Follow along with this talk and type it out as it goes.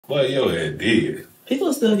Well, yo, it did. People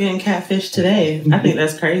are still getting catfish today. I think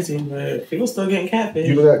that's crazy, but people still getting catfish.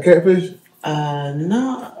 You got catfish?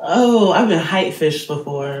 No. Oh, I've been Heightfished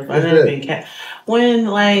before, but I've never been cat. When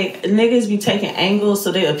like niggas be taking angles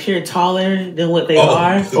so they appear taller than what they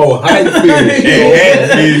are. Oh,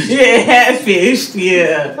 Heightfished. Yeah, Heightfished.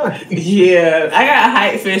 Yeah. I got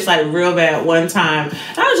Heightfished like real bad one time.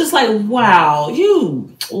 And I was just like, wow, you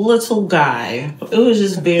little guy. It was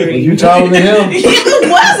just very. You taller than him?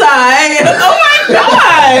 Was I? Oh my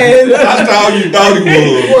god! That's how you thought he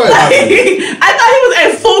was. What? I thought he was a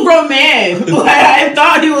full-grown man. Like I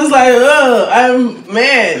thought he was like, I'm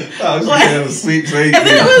man. Like, 6'8". And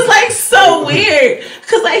then it was like so weird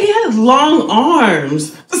because like he had long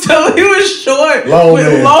arms, so he was short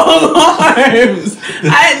with long arms.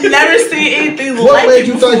 I had never seen anything like it. What made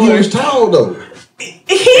you think he was tall though?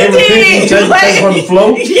 He did. Like, from the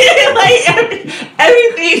floor? Yeah, like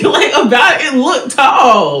everything like about it looked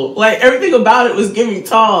tall. Like everything about it was giving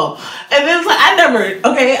tall. And then it's like I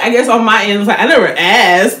guess on my end, it's like I never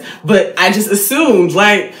asked, but I just assumed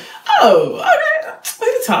like, oh, okay,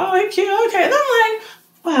 he's tall, like cute, okay. And I'm like,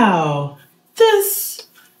 wow, this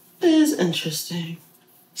is interesting.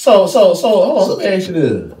 So hold on, let me ask you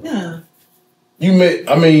this. Yeah.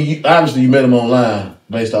 Obviously you met him online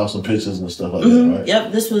based off some pictures and stuff like that, right?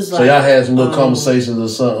 Yep, this was like... So y'all had some little conversations or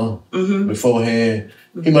something beforehand.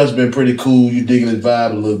 He must have been pretty cool. You digging his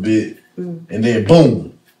vibe a little bit. And then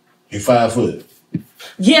boom, you 5 foot.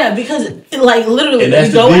 Yeah, because like literally and that's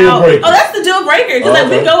we go the deal out. Breaker. Oh, that's the deal breaker. Because like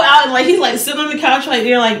we go out and like he's like sitting on the couch right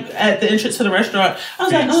there, like at the entrance to the restaurant. I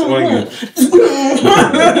was like, oh look. I was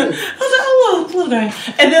like, oh look, little guy.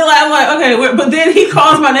 And then like I'm like, okay, but then he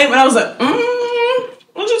calls my name and I was like,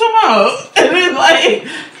 what you talking about? And then like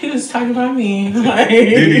he was talking about me. Like,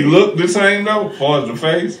 did he look the same though, as far as the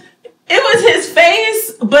face? It was his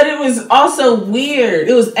face, but it was also weird.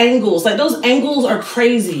 It was angles. Like those angles are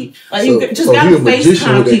crazy. Like you just got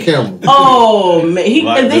FaceTime people. Oh man,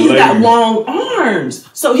 and then he's got long arms,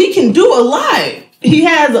 so he can do a lot. He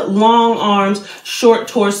has long arms, short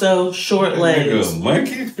torso, short legs.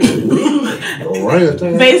 Monkey.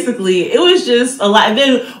 Basically, it was just a lot. And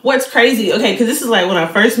then what's crazy? Okay, because this is like when I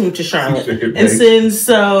first moved to Charlotte, and then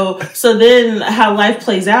so then how life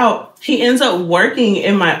plays out. He ends up working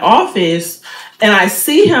in my office, and I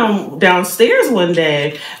see him downstairs one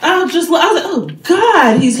day. And I was like, oh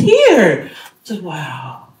God, he's here. I was like,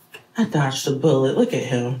 wow, I dodged a bullet. Look at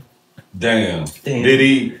him. Damn. Did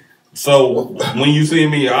he? So when you see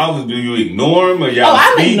him in your office, do you ignore him or y'all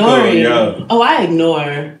speak? I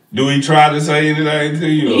ignore. Do he try to say anything to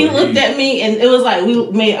you? He looked at me, and it was like we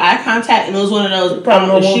made eye contact, and it was one of those.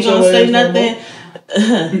 Is she gonna say nothing?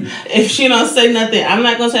 If she don't say nothing, I'm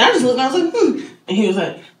not gonna say. I just looked. I was like, and he was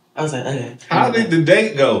like, I was like, okay. How did the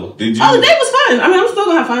date go? Did you? Oh, the date was fun. I mean, I'm still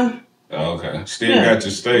gonna have fun. Oh, okay. Still got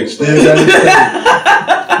your steak. Still got your steak.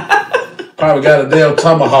 Probably got a damn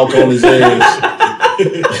tomahawk on his ass.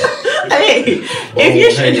 Hey, if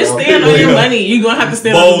you're short, just stand on your money. You're gonna have to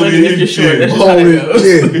stand on your money if you're short. That's just how it goes.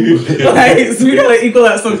 Like, so we gotta equal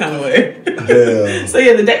out some kind of way. Yeah. So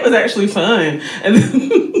yeah, the date was actually fun, and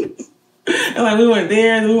then, and like we went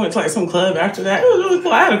there, and then we went to like some club after that. It was really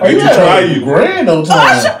cool. I had a you try you grand on time.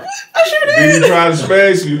 I sure did. Did he try to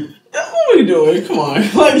space you? What are we doing? Come on,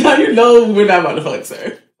 like now you know we're not about to fuck,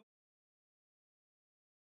 sir.